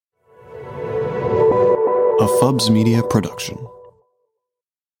a Fubs Media production.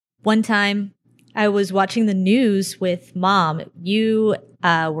 One time, I was watching the news with Mom. You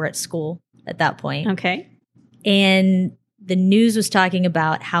were at school at that point. Okay. And the news was talking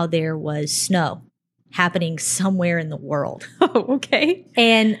about how there was snow happening somewhere in the world. Oh, okay.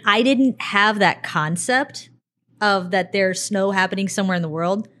 And I didn't have that concept of that there's snow happening somewhere in the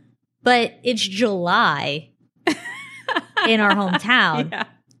world. But it's July in our hometown. Yeah.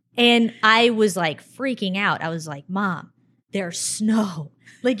 And I was like freaking out. I was like, Mom, there's snow.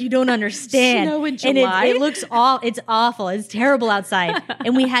 Like, you don't understand. Snow in July? And it looks it's awful. It's terrible outside.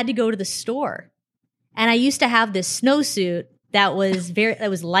 And we had to go to the store. And I used to have this snowsuit that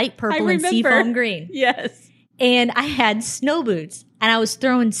was light purple and seafoam green. Yes. And I had snow boots. And I was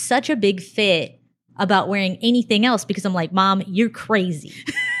throwing such a big fit about wearing anything else because I'm like, Mom, you're crazy.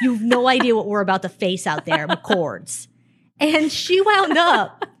 You have no idea what we're about to face out there, McCords. And she wound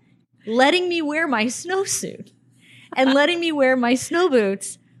up letting me wear my snowsuit and letting me wear my snow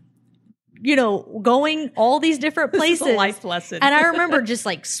boots, you know, going all these different places. This is a life lesson. And I remember just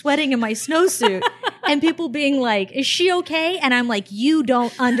like sweating in my snowsuit and people being like, is she okay? And I'm like, you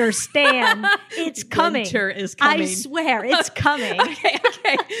don't understand. It's coming. Winter is coming. I swear it's coming. Okay.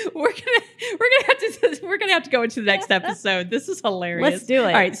 We're gonna have to go into the next episode. This is hilarious. Let's do it.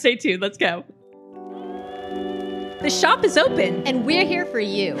 All right, stay tuned. Let's go. The shop is open. And we're here for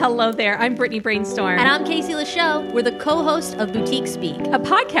you. Hello there. I'm Brittany Brainstorm. And I'm Casey Lachelle. We're the co-host of Boutique Speak, a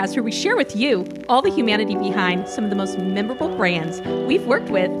podcast where we share with you all the humanity behind some of the most memorable brands we've worked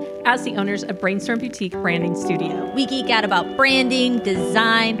with as the owners of Brainstorm Boutique Branding Studio. We geek out about branding,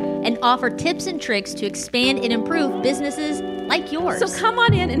 design, and offer tips and tricks to expand and improve businesses like yours. So come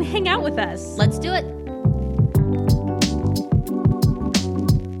on in and hang out with us. Let's do it.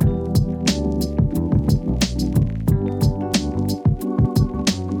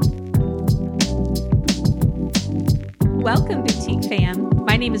 Welcome, Boutique fam.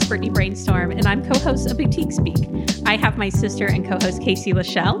 My name is Brittany Brainstorm, and I'm co-host of Boutique Speak. I have my sister and co-host Casey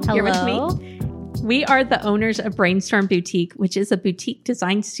Lachelle here with me. We are the owners of Brainstorm Boutique, which is a boutique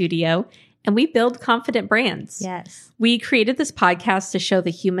design studio, and we build confident brands. Yes. We created this podcast to show the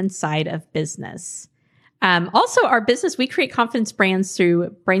human side of business. Also, our business, we create confidence brands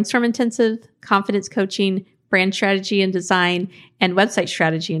through Brainstorm Intensive, confidence coaching, brand strategy and design, and website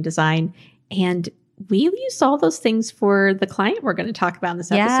strategy and design. And we used all those things for the client we're going to talk about in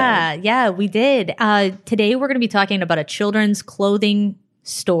this episode. Yeah, we did. Today, we're going to be talking about a children's clothing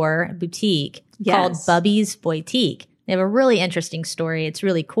store, boutique, called Bubby's BOY-TIQUE. They have a really interesting story. It's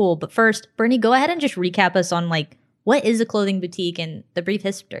really cool. But first, Brittany, go ahead and just recap us on like what is a clothing boutique and the brief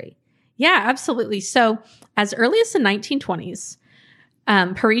history. Yeah, absolutely. So as early as the 1920s,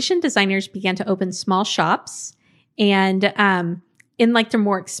 Parisian designers began to open small shops and in like their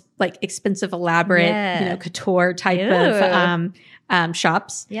more expensive, elaborate, couture type of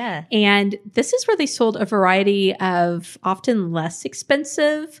shops. Yeah. And this is where they sold a variety of often less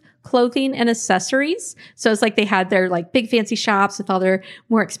expensive clothing and accessories. So it's like they had their like big fancy shops with all their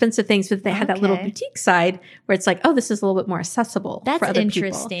more expensive things, but they had that little boutique side where it's like, oh, this is a little bit more accessible for other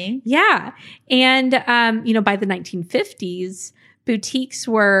interesting. People. Yeah. And, by the 1950s, boutiques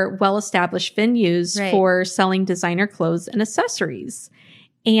were well-established venues for selling designer clothes and accessories.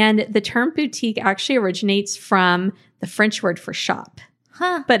 And the term boutique actually originates from the French word for shop.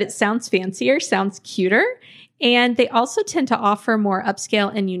 But it sounds fancier, sounds cuter. And they also tend to offer more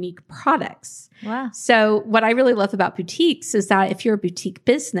upscale and unique products. Wow. So what I really love about boutiques is that if you're a boutique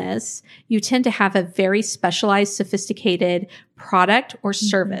business, you tend to have a very specialized, sophisticated product or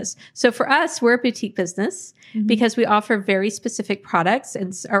service. So for us, we're a boutique business because we offer very specific products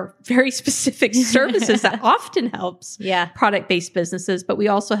and or very specific services that often helps product-based businesses, but we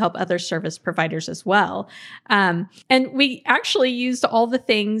also help other service providers as well. And we actually used all the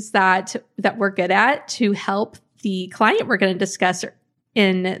things that we're good at to help the client we're going to discuss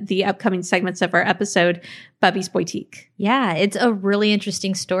in the upcoming segments of our episode, Bubby's BOY-TIQUE. Yeah, it's a really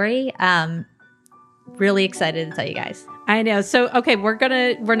interesting story. Really excited to tell you guys. I know. So, okay, we're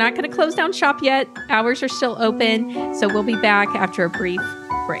not gonna close down shop yet. Hours are still open. So we'll be back after a brief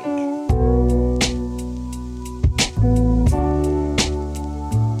break.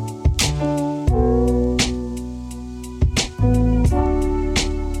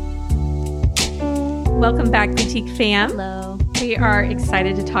 Welcome back, Boutique fam. Hello. We are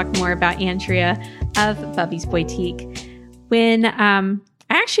excited to talk more about Andrea of Bubby's BOY-TIQUE. When I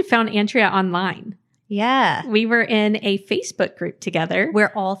actually found Andrea online. Yeah. We were in a Facebook group together.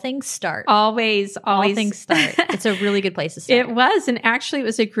 Where all things start. Always. All things start. It's a really good place to start. It was. And actually, it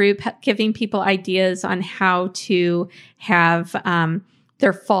was a group giving people ideas on how to have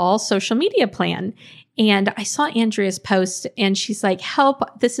their fall social media plan. And I saw Andrea's post and she's like,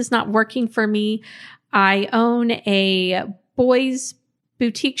 help, this is not working for me. I own a boys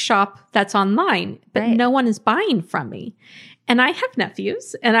boutique shop that's online, but Right. no one is buying from me. And I have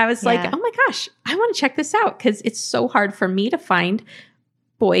nephews. And I was like, oh my gosh, I want to check this out because it's so hard for me to find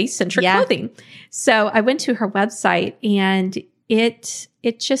boy-centric clothing. So I went to her website and it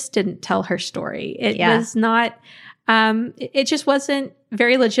just didn't tell her story. It was not, it just wasn't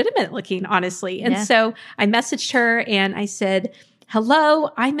very legitimate looking, honestly. And so I messaged her and I said,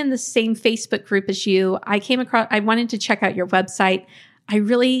 hello, I'm in the same Facebook group as you. I wanted to check out your website.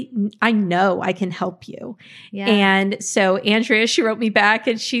 I know I can help you. Yeah. And so Andrea, she wrote me back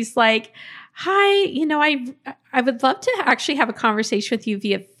and she's like, hi, I would love to actually have a conversation with you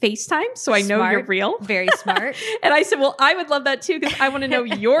via FaceTime so I know you're real. Very smart. And I said, well, I would love that too because I want to know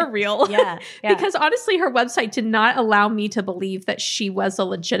you're real. Because honestly, her website did not allow me to believe that she was a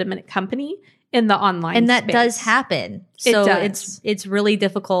legitimate company in the online and that space. does happen. So it's really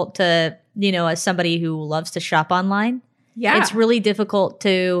difficult to, as somebody who loves to shop online, it's really difficult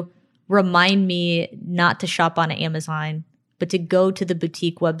to remind me not to shop on Amazon, but to go to the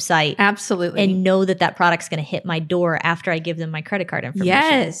boutique website. Absolutely. And know that product's going to hit my door after I give them my credit card information.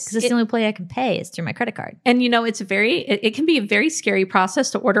 Yes. Because it's the only way I can pay is through my credit card. And it can be a very scary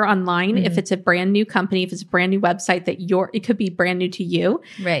process to order online if it's a brand new company, if it's a brand new website it could be brand new to you.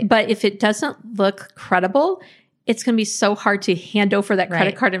 Right. But if it doesn't look credible, it's going to be so hard to hand over that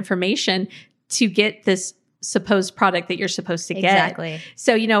credit card information to get this supposed product that you're supposed to get. Exactly.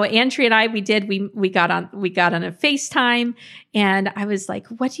 So, Andrea and I, we got on a FaceTime and I was like,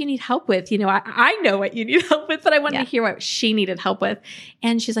 what do you need help with? I know what you need help with, but I wanted to hear what she needed help with.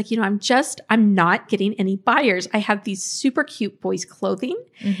 And she's like, I'm not getting any buyers. I have these super cute boys clothing.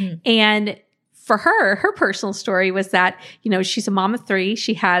 Mm-hmm. And for her personal story was that, she's a mom of 3.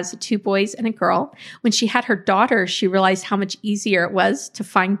 She has 2 boys and a girl. When she had her daughter, she realized how much easier it was to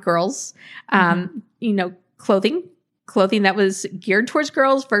find girls, clothing that was geared towards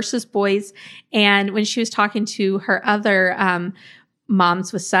girls versus boys. And when she was talking to her other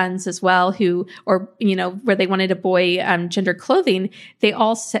moms with sons as well, where they wanted a boy gender clothing, they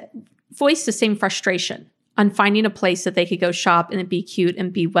all voiced the same frustration on finding a place that they could go shop and it'd be cute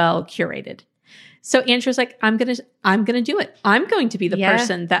and be well curated. So Andrew's like, I'm gonna do it. I'm going to be the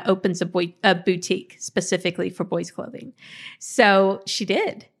person that opens a boutique specifically for boys' clothing. So she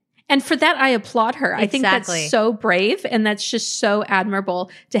did. And for that, I applaud her. Exactly. I think that's so brave. And that's just so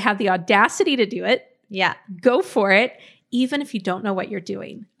admirable to have the audacity to do it. Yeah. Go for it, even if you don't know what you're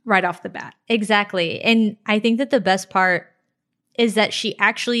doing right off the bat. Exactly. And I think that the best part is that she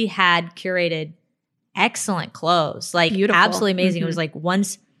actually had curated excellent clothes. Like, beautiful. Absolutely amazing. Mm-hmm. It was like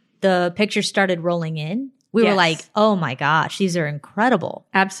once the pictures started rolling in, we were like, oh my gosh, these are incredible.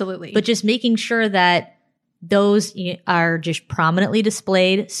 Absolutely. But just making sure that those are just prominently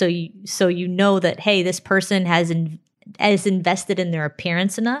displayed, so you know that, hey, this person has invested in their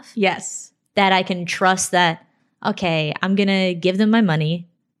appearance enough. Yes, that I can trust that. Okay, I'm gonna give them my money,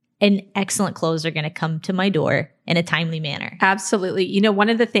 and excellent clothes are gonna come to my door in a timely manner. Absolutely. One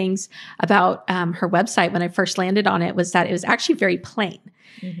of the things about her website when I first landed on it was that it was actually very plain.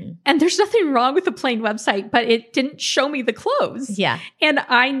 Mm-hmm. And there's nothing wrong with a plain website, but it didn't show me the clothes. Yeah. And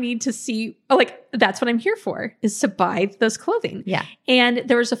I need to see, that's what I'm here for, is to buy those clothing. Yeah. And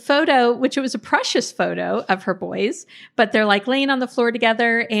there was a photo, which it was a precious photo of her boys, but they're like laying on the floor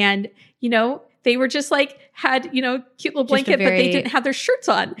together and, they were just had, cute little blanket, but they didn't have their shirts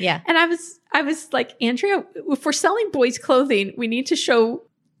on. Yeah. And I was like, Andrea, if we're selling boys clothing, we need to show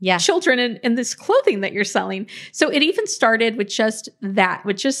children in this clothing that you're selling. So it even started with just that,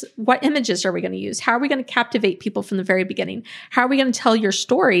 with just what images are we going to use? How are we going to captivate people from the very beginning? How are we going to tell your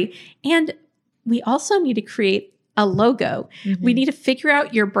story? And we also need to create a logo. Mm-hmm. We need to figure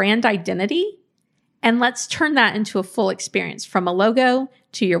out your brand identity. And let's turn that into a full experience, from a logo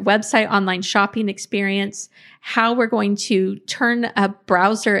to your website online shopping experience, how we're going to turn a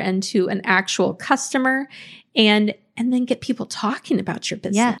browser into an actual customer, and then get people talking about your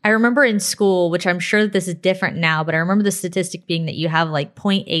business. Yeah. I remember in school, which I'm sure that this is different now, but I remember the statistic being that you have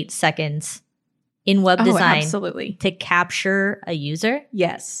 0.8 seconds in web design to capture a user.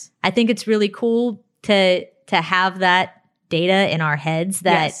 Yes. I think it's really cool to have that data in our heads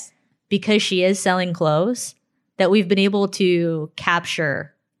that because she is selling clothes, that we've been able to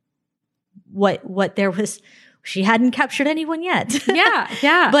capture what there was. She hadn't captured anyone yet.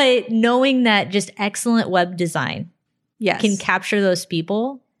 Yeah. But knowing that just excellent web design can capture those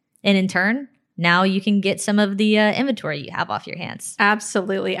people, and in turn, now you can get some of the inventory you have off your hands.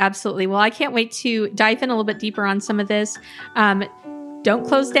 Absolutely. Well, I can't wait to dive in a little bit deeper on some of this. Don't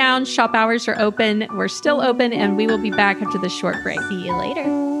close down. Shop hours are open. We're still open, and we will be back after this short break. See you later.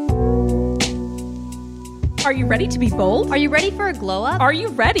 Are you ready to be bold? Are you ready for a glow up? Are you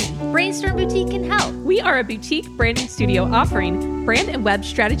ready? Brainstorm Boutique can help. We are a boutique branding studio offering brand and web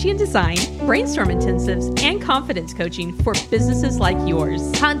strategy and design, brainstorm intensives, and confidence coaching for businesses like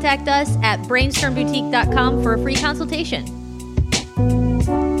yours. Contact us at brainstormboutique.com for a free consultation.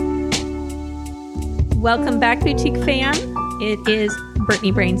 Welcome back, Boutique fam. It is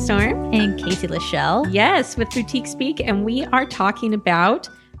Brittany Brainstorm. And Casey Lachelle. Yes, with Boutique Speak, and we are talking about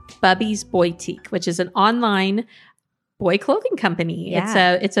Bubby's BOY-TIQUE, which is an online boy clothing company.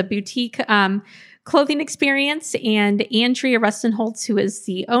 Yeah. It's a boutique clothing experience. And Andrea Rustenholtz, who is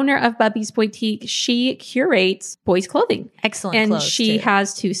the owner of Bubby's BOY-TIQUE, she curates boys' clothing. Excellent And clothes, she too.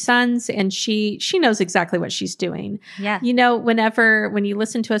 has 2 sons, and she knows exactly what she's doing. Yeah. You know, when you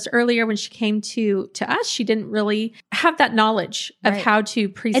listened to us earlier, when she came to us, she didn't really have that knowledge of Right. how to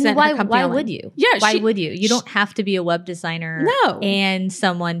present And her company why online. would you? Yeah. Why would you? You don't have to be a web designer No. and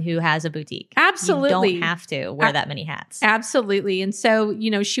someone who has a boutique. Absolutely. You don't have to wear that many hats. Absolutely. And so,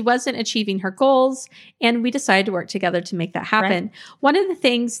 you know, she wasn't achieving her goals, and we decided to work together to make that happen. Right. One of the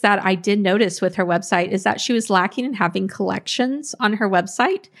things that I did notice with her website is that she was lacking in having collections on her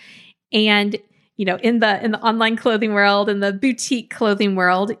website. And, you know, in the online clothing world, in the boutique clothing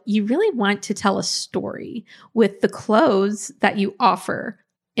world, you really want to tell a story with the clothes that you offer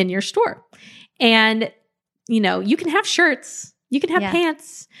in your store. And, you know, you can have shirts, you can have Yeah.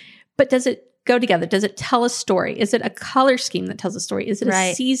 pants, but does it go together? Does it tell a story? Is it a color scheme that tells a story? Is it a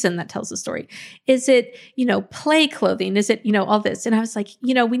Right. season that tells a story? Is it, you know, play clothing? Is it, you know, all this? And I was like,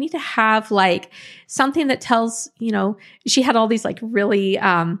 you know, we need to have like something that tells, you know, she had all these like really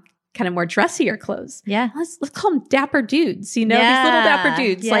kind of more dressier clothes. Yeah. Let's call them dapper dudes, you know, these little Yeah. dapper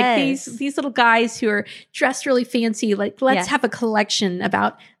dudes, like Yes. these little guys who are dressed really fancy. Like, let's Yeah. have a collection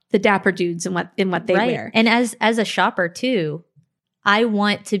about the dapper dudes and what they Right. wear. And as a shopper too, I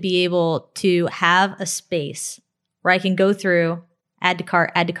want to be able to have a space where I can go through, add to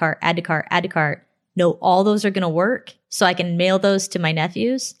cart, add to cart, add to cart, add to cart, know all those are going to work so I can mail those to my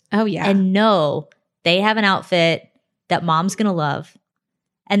nephews Oh yeah. and know they have an outfit that mom's going to love.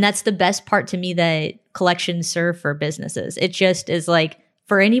 And that's the best part to me that collections serve for businesses. It just is like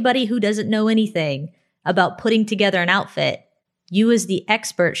for anybody who doesn't know anything about putting together an outfit, you as the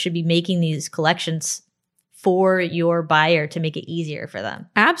expert should be making these collections for your buyer to make it easier for them.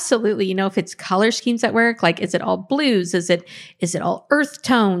 Absolutely. You know, if it's color schemes at work, like, is it all blues? Is it all earth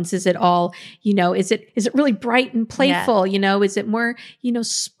tones? Is it all, you know, is it really bright and playful? You know, is it more, you know,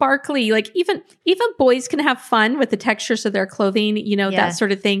 sparkly? Like even boys can have fun with the textures of their clothing, you know, Yeah. that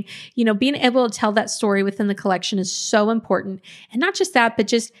sort of thing. You know, being able to tell that story within the collection is so important. And not just that, but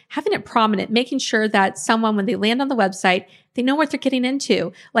just having it prominent, making sure that someone, when they land on the website, they know what they're getting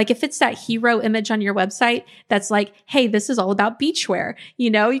into. Like if it's that hero image on your website, that's like, hey, this is all about beachwear. You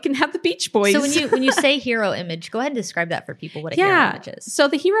know, you can have the Beach Boys. So when you say hero image, go ahead and describe that for people what a hero image is. So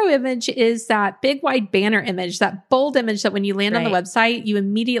the hero image is that big wide banner image, that bold image that when you land on the Right. website, you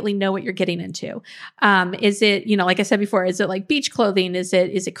immediately know what you're getting into. Is it, you know, like I said before, is it like beach clothing? Is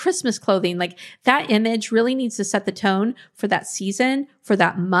it Christmas clothing? Like that image really needs to set the tone for that season, for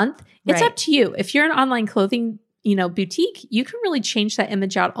that month. It's Right. up to you. If you're an online clothing, you know, boutique, you can really change that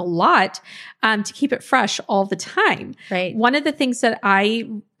image out a lot to keep it fresh all the time. Right. One of the things that I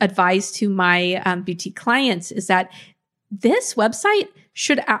advise to my boutique clients is that this website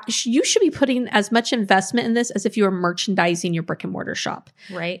you should be putting as much investment in this as if you were merchandising your brick and mortar shop.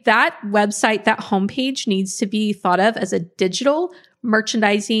 Right. That website, that homepage needs to be thought of as a digital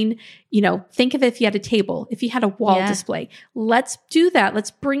merchandising. You know, think of it if you had a table, if you had a wall Yeah. display. Let's do that.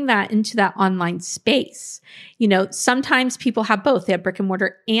 Let's bring that into that online space. You know, sometimes people have both. They have brick and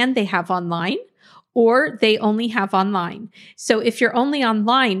mortar and they have online, or they only have online. So if you're only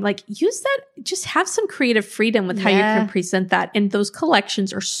online, like use that, just have some creative freedom with how you Yeah. can present that. And those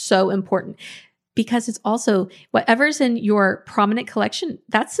collections are so important because it's also whatever's in your prominent collection,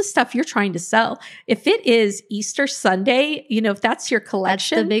 that's the stuff you're trying to sell. If it is Easter Sunday, you know, if that's your That's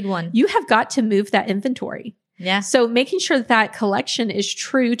collection, the big one. you have got to move that inventory. Yeah. So making sure that collection is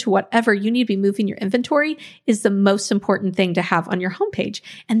true to whatever you need to be moving your inventory is the most important thing to have on your homepage.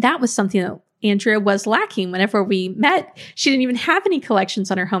 And that was something that Andrea was lacking whenever we met. She didn't even have any collections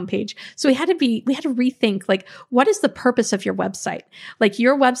on her homepage. So we had to rethink, like, what is the purpose of your website? Like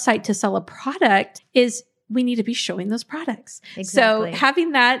your website to sell a product is, we need to be showing those products. Exactly. So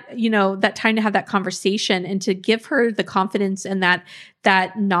having that, you know, that time to have that conversation and to give her the confidence and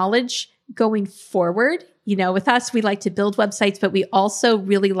that knowledge going forward. You know, with us, we like to build websites, but we also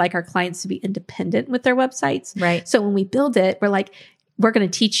really like our clients to be independent with their websites. Right. So when we build it, we're like, we're going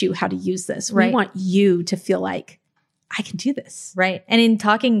to teach you how to use this. Right. We want you to feel like I can do this. Right. And in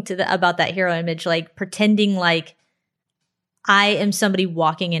talking to about that hero image, like pretending like I am somebody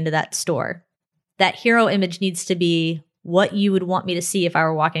walking into that store, that hero image needs to be what you would want me to see if I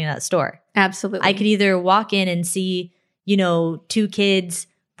were walking in that store. Absolutely. I could either walk in and see, two kids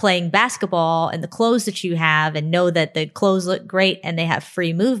playing basketball and the clothes that you have and know that the clothes look great and they have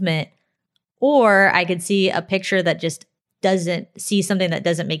free movement. Or I could see a picture that just doesn't see something that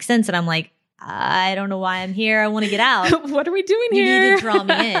doesn't make sense. And I'm like, I don't know why I'm here. I want to get out. What are we doing you here? You need to draw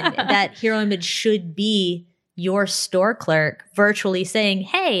me in. That hero image should be your store clerk virtually saying,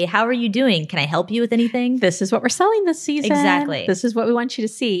 hey, how are you doing? Can I help you with anything? This is what we're selling this season. Exactly. This is what we want you to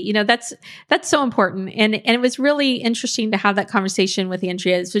see. That's so important. And it was really interesting to have that conversation with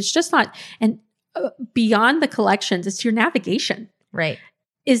Andrea. It's just not, and beyond the collections, it's your navigation. Right.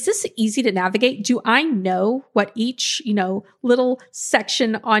 Is this easy to navigate? Do I know what each, little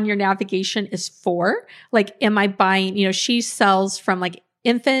section on your navigation is for? Like, am I buying, she sells from like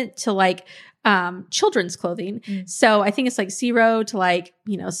infant to like children's clothing. So I think it's like 0 to like,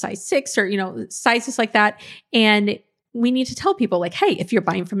 size 6 or, sizes like that. And we need to tell people like, hey, if you're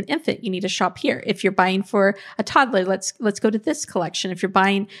buying from an infant, you need to shop here. If you're buying for a toddler, let's go to this collection. If you're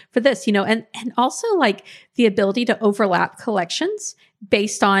buying for this, and also like the ability to overlap collections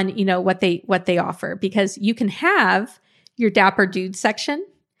based on, what they offer, because you can have your dapper dude section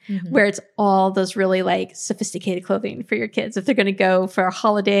where it's all those really like sophisticated clothing for your kids. If they're going to go for a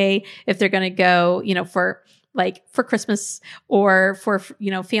holiday, if they're going to go, for Christmas or for,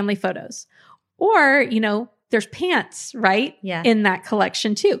 family photos, or, there's pants, right? Yeah. In that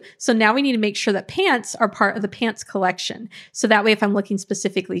collection too. So now we need to make sure that pants are part of the pants collection. So that way, if I'm looking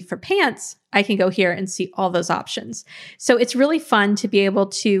specifically for pants, I can go here and see all those options. So it's really fun to be able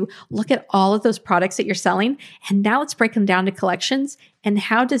to look at all of those products that you're selling. And now let's break them down to collections. And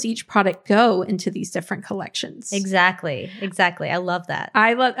how does each product go into these different collections? Exactly. I love that.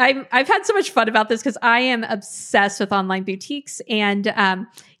 I've had so much fun about this because I am obsessed with online boutiques. And,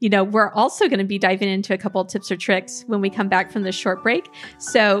 we're also going to be diving into a couple of tips or tricks when we come back from this short break.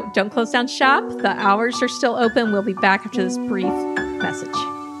 So don't close down shop. The hours are still open. We'll be back after this brief message.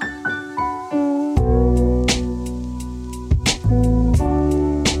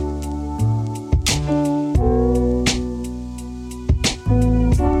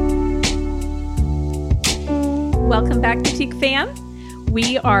 Welcome back, Boutique fam.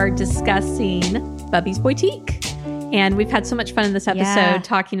 We are discussing Bubby's BOY-TIQUE. And we've had so much fun in this episode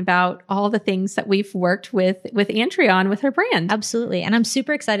talking about all the things that we've worked with Andrea on with her brand. Absolutely. And I'm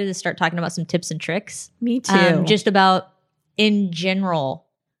super excited to start talking about some tips and tricks. Me too. Just about, in general,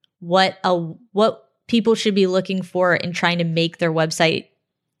 what people should be looking for in trying to make their website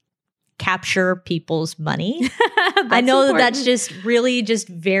capture people's money. I know that that's just really just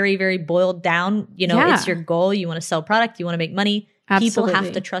very, very boiled down. It's your goal. You want to sell product. You want to make money. Absolutely. People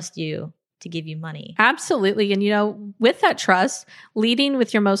have to trust you to give you money. Absolutely. And, with that trust, leading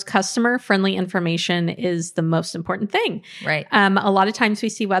with your most customer-friendly information is the most important thing. Right. A lot of times we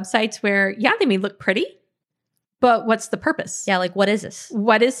see websites where, they may look pretty, but what's the purpose? Yeah, like what is this?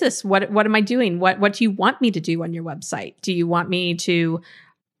 What is this? What am I doing? What do you want me to do on your website? Do you want me to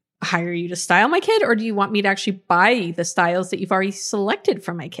hire you to style my kid, or do you want me to actually buy the styles that you've already selected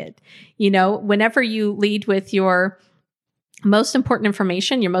for my kid? Whenever you lead with your most important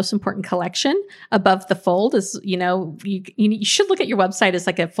information, your most important collection above the fold is, you should look at your website as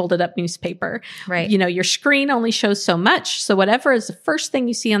like a folded up newspaper. Right. Your screen only shows so much. So whatever is the first thing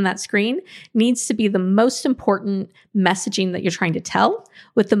you see on that screen needs to be the most important messaging that you're trying to tell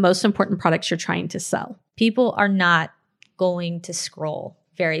with the most important products you're trying to sell. People are not going to scroll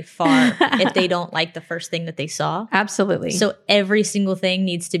very far if they don't like the first thing that they saw. Absolutely. So every single thing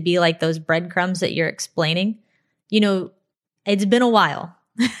needs to be like those breadcrumbs that you're explaining. It's been a while,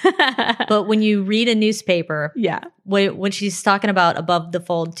 but when you read a newspaper, when she's talking about above the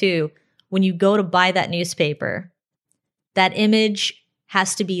fold too, when you go to buy that newspaper, that image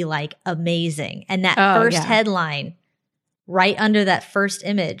has to be like amazing. And that first headline right under that first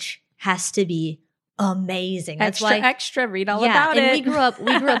image has to be amazing. That's extra, read all about it. And we grew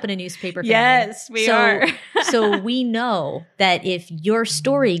up in a newspaper family. Yes, we are. So we know that if your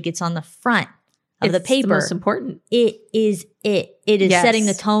story gets on the front of the paper, the most important. It is setting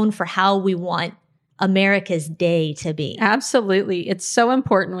the tone for how we want America's day to be. Absolutely. It's so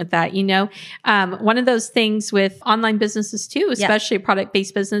important with that. One of those things with online businesses too, especially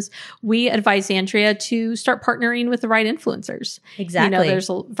product-based business, we advise Andrea to start partnering with the right influencers. Exactly.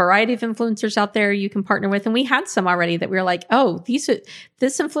 There's a variety of influencers out there you can partner with. And we had some already that we were like, this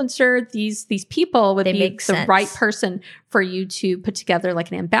influencer, these people would be the right person for you to put together like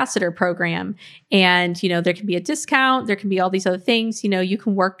an ambassador program. And, there can be a discount, there can be all these other things, you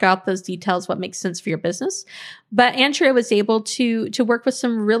can work out those details, what makes sense for your business. But Andrea was able to work with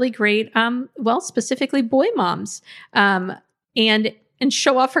some really great, specifically boy moms, and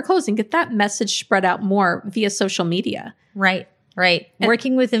show off her clothes and get that message spread out more via social media. Right.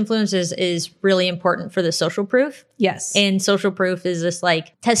 Working with influencers is really important for the social proof. Yes. And social proof is just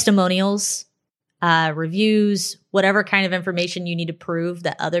like testimonials, reviews, whatever kind of information you need to prove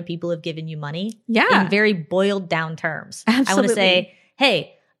that other people have given you money. Yeah. In very boiled down terms. Absolutely. I want to say,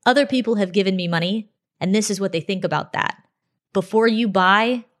 hey, other people have given me money and this is what they think about that. Before you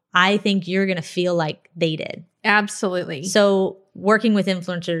buy, I think you're going to feel like they did. Absolutely. So working with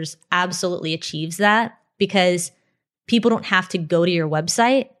influencers absolutely achieves that because people don't have to go to your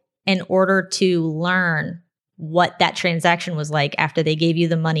website in order to learn what that transaction was like after they gave you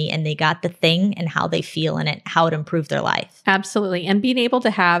the money and they got the thing and how they feel in it, how it improved their life. Absolutely. And being able to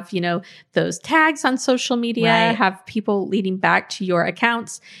have, those tags on social media, Right. have people leading back to your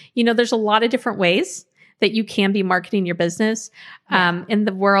accounts. There's a lot of different ways that you can be marketing your business. In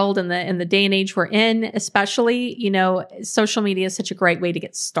the world and in the day and age we're in, especially, social media is such a great way to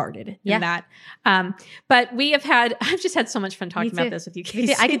get started in that. But I've just had so much fun talking about this with you,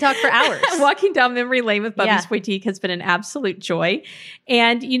 Casey. I can talk for hours. Walking down memory lane with Bubby's Boutique has been an absolute joy.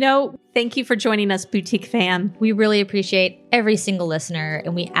 And, thank you for joining us, Boutique fam. We really appreciate every single listener,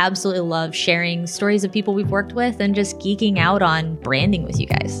 and we absolutely love sharing stories of people we've worked with and just geeking out on branding with you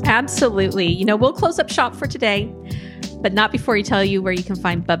guys. Absolutely. We'll close up shop for today, but not before we tell you where you can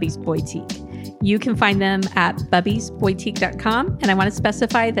find Bubby's BOY-TIQUE. You can find them at bubbysboytique.com. And I want to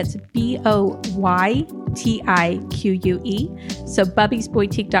specify that's BOYTIQUE. So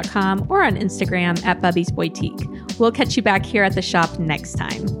bubbysboytique.com or on Instagram at bubbysboytique. We'll catch you back here at the shop next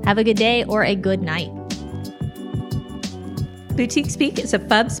time. Have a good day or a good night. Boutique Speak is a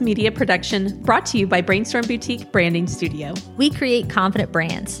Fubs Media production brought to you by Brainstorm Boutique Branding Studio. We create confident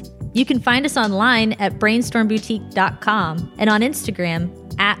brands. You can find us online at brainstormboutique.com and on Instagram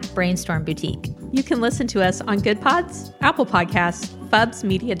at brainstormboutique. You can listen to us on Good Pods, Apple Podcasts,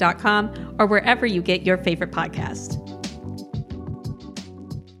 fubsmedia.com, or wherever you get your favorite podcast.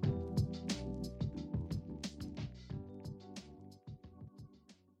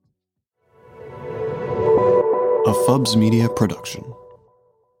 A Fubs Media production.